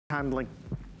handling.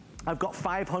 I've got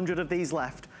 500 of these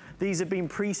left. These have been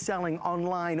pre-selling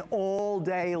online all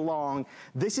day long.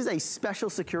 This is a special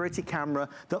security camera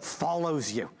that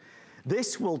follows you.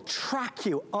 This will track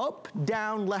you up,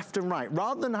 down, left, and right.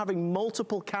 Rather than having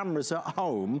multiple cameras at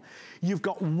home, you've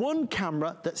got one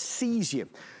camera that sees you.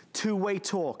 Two-way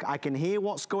talk. I can hear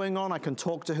what's going on. I can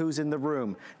talk to who's in the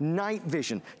room. Night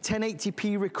vision,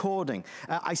 1080p recording.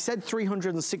 I said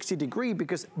 360 degree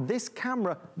because this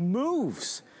camera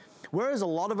moves. Whereas a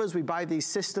lot of us, we buy these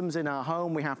systems in our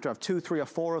home, we have to have 2, 3, or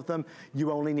 4 of them.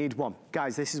 You only need one.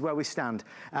 Guys, this is where we stand.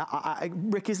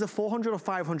 Rick, is there 400 or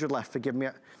 500 left? Forgive me.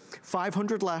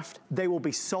 500 left. They will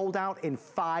be sold out in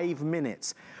 5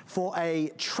 minutes. For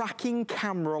a tracking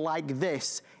camera like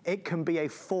this, it can be a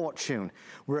fortune.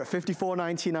 We're at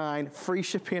 $54.99, free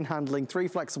shipping and handling, 3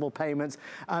 flexible payments.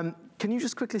 Can you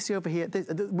just quickly see over here?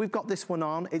 We've got this one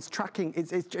on. It's tracking.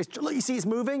 Look, you see it's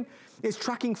moving? It's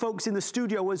tracking folks in the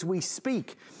studio as we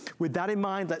speak. With that in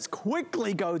mind, let's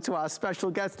quickly go to our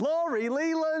special guest, Lori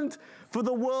Leland, for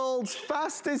the world's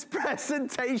fastest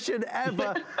presentation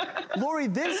ever. Lori,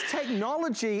 this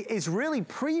technology is really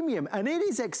premium, and it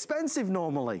is expensive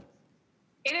normally.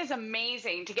 It is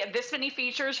amazing to get this many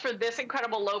features for this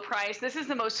incredible low price. This is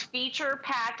the most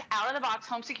feature-packed, out-of-the-box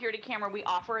home security camera we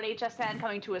offer at HSN,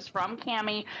 coming to us from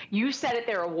Cami. You said it,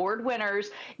 they're award winners.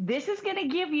 This is going to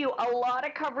give you a lot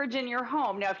of coverage in your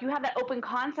home. Now, if you have that open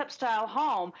concept style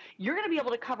home, you're going to be able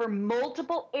to cover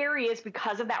multiple areas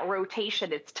because of that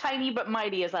rotation. It's tiny but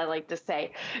mighty, as I like to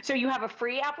say. So you have a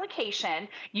free application.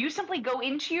 You simply go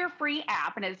into your free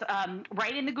app, and it's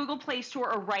right in the Google Play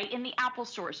Store or right in the Apple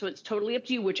Store. So it's totally up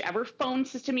to you, whichever phone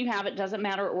system you have. It doesn't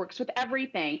matter. It works with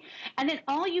everything. And then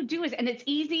all you do is, and it's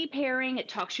easy pairing. It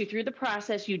talks you through the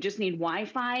process. You just need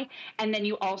Wi-Fi, and then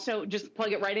you also just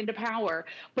plug it right into power.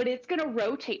 But it's going to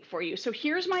rotate for you. So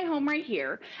here's my home right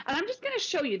here, and I'm just going to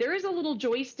show you. There is a little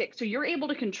joystick, so you're able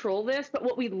to control this. But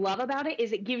what we love about it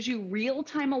is it gives you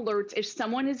real-time alerts if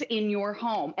someone is in your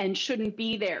home and shouldn't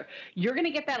be there. You're going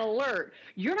to get that alert.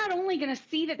 You're not only going to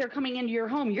see that they're coming into your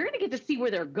home, you're going to get to see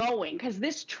where they're going, because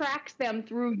this tracks them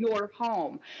through your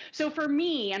home. So for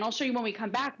me, and I'll show you when we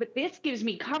come back, but this gives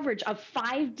me coverage of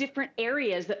 5 different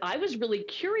areas that I was really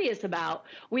curious about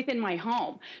within my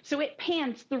home. So it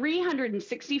pans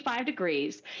 365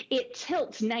 degrees. It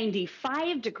tilts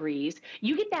 95 degrees.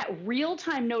 You get that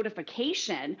real-time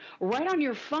notification right on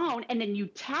your phone, and then you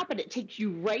tap it. It takes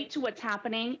you right to what's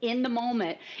happening in the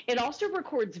moment. It also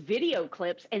records video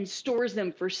clips and stores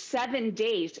them for 7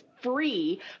 days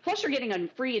free. Plus, you're getting a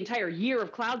free entire year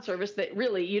of cloud service that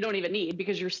really you don't even need,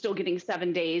 because you're still getting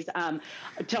 7 days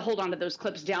to hold on to those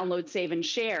clips, download, save, and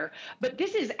share. But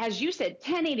this is, as you said,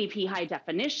 1080p high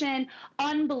definition,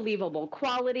 unbelievable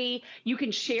quality. You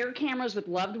can share cameras with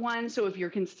loved ones. So if you're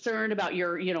concerned about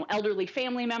your, elderly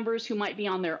family members who might be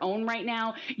on their own right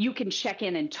now, you can check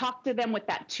in and talk to them with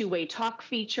that two-way talk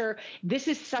feature. This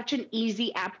is such an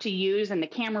easy app to use, and the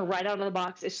camera right out of the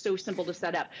box is so simple to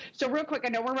set up. So real quick, I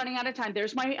know we're running out of time.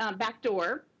 There's my back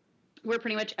door where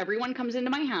pretty much everyone comes into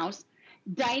my house.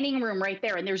 Dining room right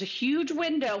there, and there's a huge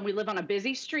window. We live on a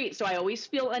busy street, so I always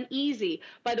feel uneasy.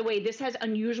 By the way, this has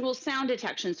unusual sound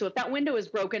detection, so if that window is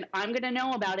broken, I'm going to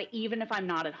know about it even if I'm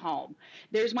not at home.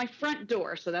 There's my front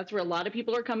door, so that's where a lot of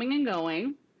people are coming and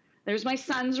going. There's my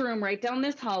son's room right down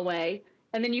this hallway.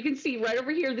 And then you can see right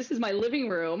over here, this is my living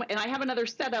room, and I have another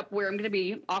setup where I'm going to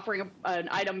be offering an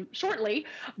item shortly.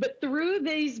 But through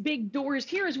these big doors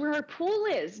here is where our pool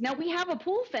is. Now, we have a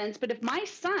pool fence, but if my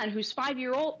son, who's 5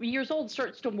 years old,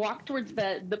 starts to walk towards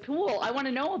the pool, I want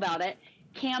to know about it.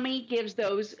 Cami gives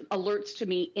those alerts to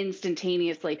me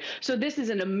instantaneously. So this is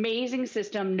an amazing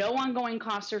system, no ongoing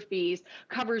costs or fees,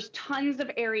 covers tons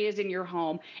of areas in your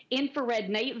home. Infrared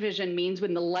night vision means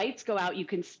when the lights go out, you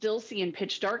can still see in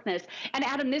pitch darkness. And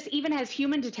Adam, this even has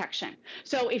human detection.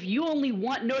 So if you only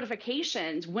want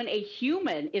notifications when a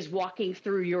human is walking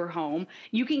through your home,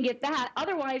 you can get that.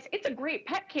 Otherwise, it's a great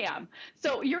pet cam.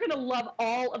 So you're going to love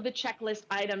all of the checklist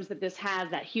items that this has,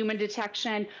 that human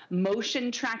detection, motion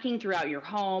tracking throughout your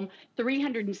home,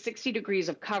 360 degrees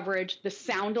of coverage, the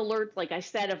sound alert. Like I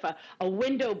said, if a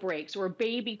window breaks or a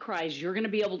baby cries, you're going to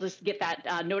be able to get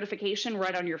that notification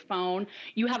right on your phone.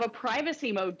 You have a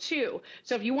privacy mode too.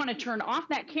 So if you want to turn off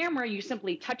that camera, you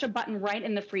simply touch a button right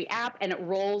in the free app and it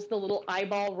rolls the little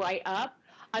eyeball right up.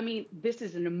 I mean, this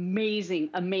is an amazing,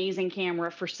 amazing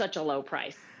camera for such a low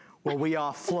price. Well, we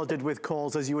are flooded with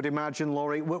calls, as you would imagine,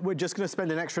 Lori. We're just going to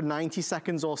spend an extra 90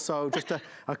 seconds or so just to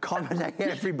accommodate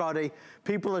everybody.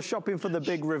 People are shopping for the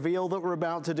big reveal that we're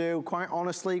about to do. Quite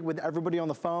honestly, with everybody on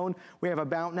the phone, we have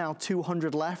about now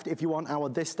 200 left if you want our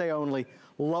this day only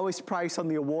lowest price on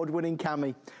the award-winning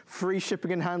Cami, free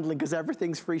shipping and handling, because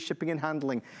everything's free shipping and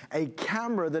handling. A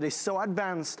camera that is so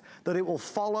advanced that it will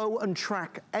follow and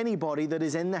track anybody that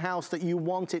is in the house that you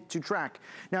want it to track.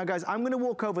 Now guys, I'm gonna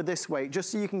walk over this way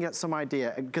just so you can get some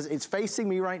idea, because it's facing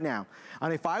me right now.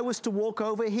 And if I was to walk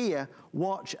over here,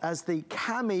 watch as the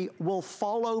Cami will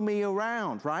follow me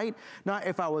around, right? Now,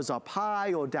 if I was up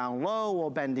high or down low or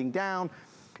bending down,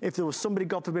 if there was somebody,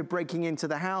 God forbid, breaking into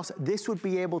the house, this would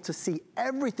be able to see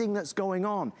everything that's going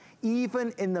on,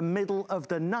 even in the middle of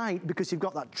the night, because you've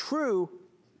got that true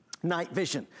night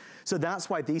vision. So that's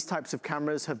why these types of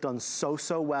cameras have done so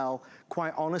well.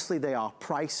 Quite honestly, they are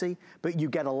pricey, but you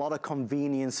get a lot of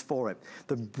convenience for it.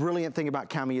 The brilliant thing about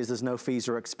Cami is there's no fees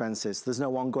or expenses. There's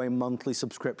no ongoing monthly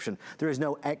subscription. There is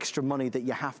no extra money that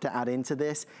you have to add into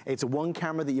this. It's one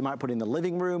camera that you might put in the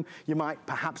living room. You might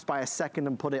perhaps buy a second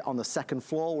and put it on the second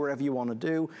floor, wherever you want to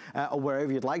do, or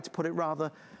wherever you'd like to put it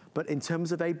rather. But in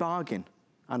terms of a bargain,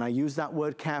 and I use that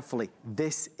word carefully,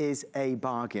 this is a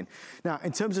bargain. Now,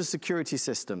 in terms of security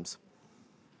systems,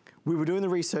 we were doing the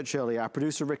research earlier, our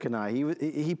producer Rick and I,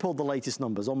 he pulled the latest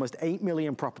numbers, almost 8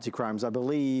 million property crimes, I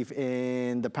believe,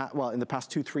 in the past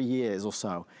 2-3 years or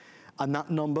so. And that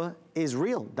number is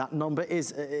real. That number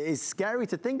is scary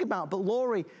to think about. But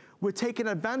Lori, we're taking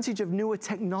advantage of newer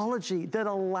technology that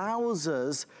allows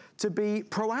us to be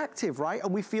proactive, right?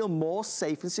 And we feel more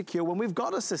safe and secure when we've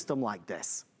got a system like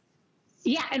this.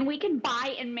 Yeah, and we can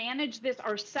buy and manage this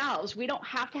ourselves. We don't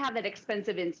have to have that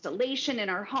expensive installation in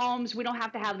our homes. We don't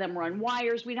have to have them run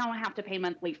wires. We don't have to pay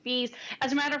monthly fees.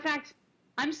 As a matter of fact,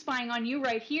 I'm spying on you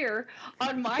right here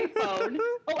on my phone.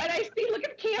 Oh, and I see, look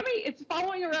at Cami. It's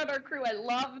following around our crew. I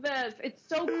love this. It's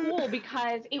so cool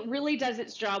because it really does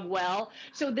its job well.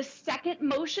 So the second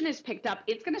motion is picked up,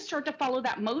 it's going to start to follow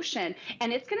that motion,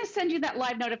 and it's going to send you that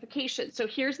live notification. So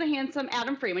here's the handsome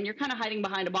Adam Freeman. You're kind of hiding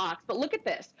behind a box, but look at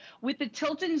this. With the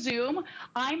tilt and zoom,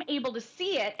 I'm able to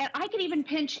see it, and I can even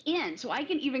pinch in. So I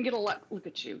can even get a lot, look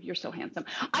at you. You're so handsome.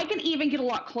 I can even get a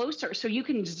lot closer. So you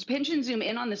can just pinch and zoom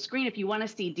in on the screen if you want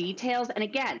to see details. And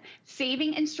again,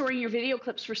 saving and storing your video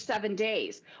clips for 7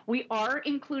 days. We are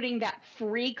including that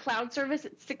free cloud service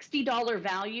at $60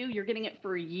 value. You're getting it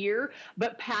for a year,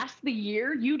 but past the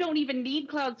year, you don't even need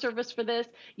cloud service for this.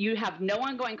 You have no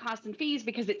ongoing costs and fees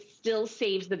because it still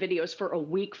saves the videos for a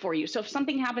week for you. So if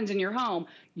something happens in your home,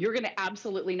 you're going to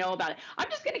absolutely know about it. I'm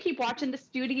just going to keep watching the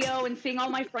studio and seeing all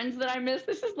my friends that I miss.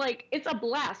 This is like, it's a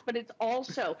blast, but it's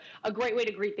also a great way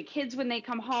to greet the kids when they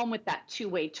come home with that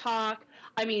two-way talk.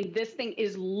 I mean, this thing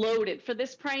is loaded. For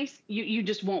this price, you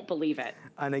just won't believe it.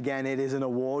 And again, it is an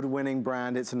award-winning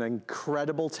brand. It's an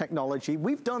incredible technology.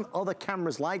 We've done other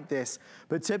cameras like this,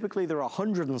 but typically they're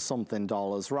 $100 and something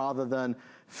rather than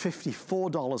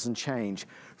 $54 and change.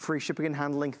 Free shipping and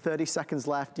handling, 30 seconds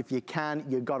left. If you can,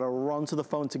 you've got to run to the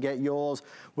phone to get yours.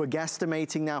 We're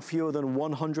guesstimating now fewer than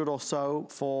 100 or so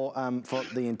for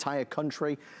the entire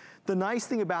country. The nice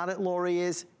thing about it, Lori,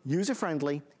 is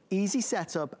user-friendly, easy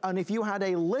setup, and if you had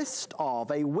a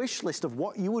wish list of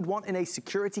what you would want in a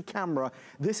security camera,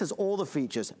 this has all the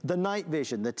features. The night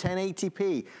vision, the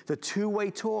 1080p, the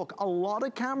two-way talk. A lot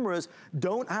of cameras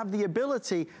don't have the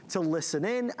ability to listen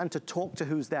in and to talk to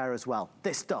who's there as well.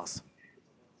 This does.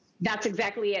 That's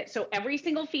exactly it. So every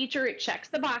single feature, it checks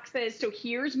the boxes. So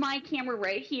here's my camera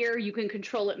right here. You can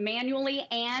control it manually,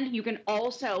 and you can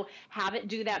also have it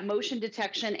do that motion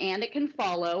detection, and it can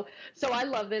follow. So I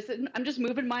love this. I'm just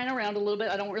moving mine around a little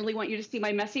bit. I don't really want you to see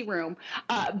my messy room.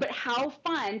 But how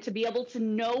fun to be able to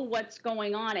know what's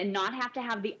going on and not have to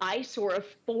have the eyesore of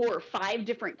 4 or 5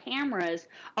 different cameras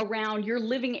around your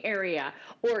living area,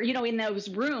 or, you know, in those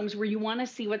rooms where you want to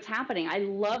see what's happening. I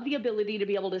love the ability to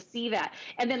be able to see that.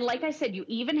 And then, like I said, you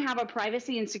even have a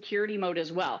privacy and security mode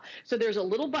as well. So there's a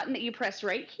little button that you press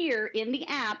right here in the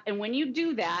app, and when you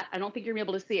do that, I don't think you're gonna be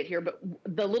able to see it here, but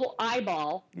the little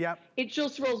eyeball, it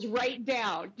just rolls right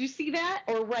down. Do you see that?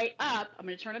 Or right up. I'm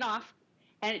gonna turn it off,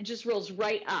 and it just rolls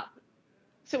right up.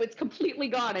 So it's completely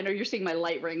gone. I know you're seeing my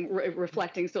light ring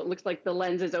reflecting, so it looks like the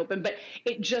lens is open, but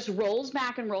it just rolls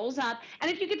back and rolls up.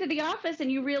 And if you get to the office and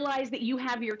you realize that you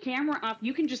have your camera off,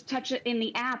 you can just touch it in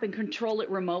the app and control it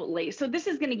remotely. So this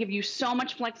is going to give you so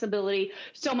much flexibility,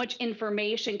 so much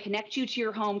information, connect you to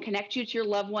your home, connect you to your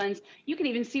loved ones. You can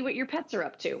even see what your pets are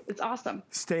up to. It's awesome.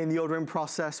 Stay in the ordering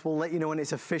process. We'll let you know when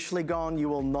it's officially gone. You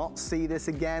will not see this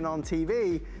again on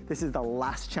TV. This is the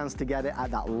last chance to get it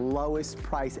at that lowest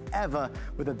price ever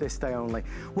with a this day only.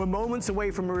 We're moments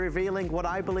away from revealing what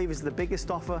I believe is the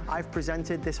biggest offer I've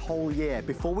presented this whole year.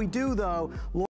 Before we do though,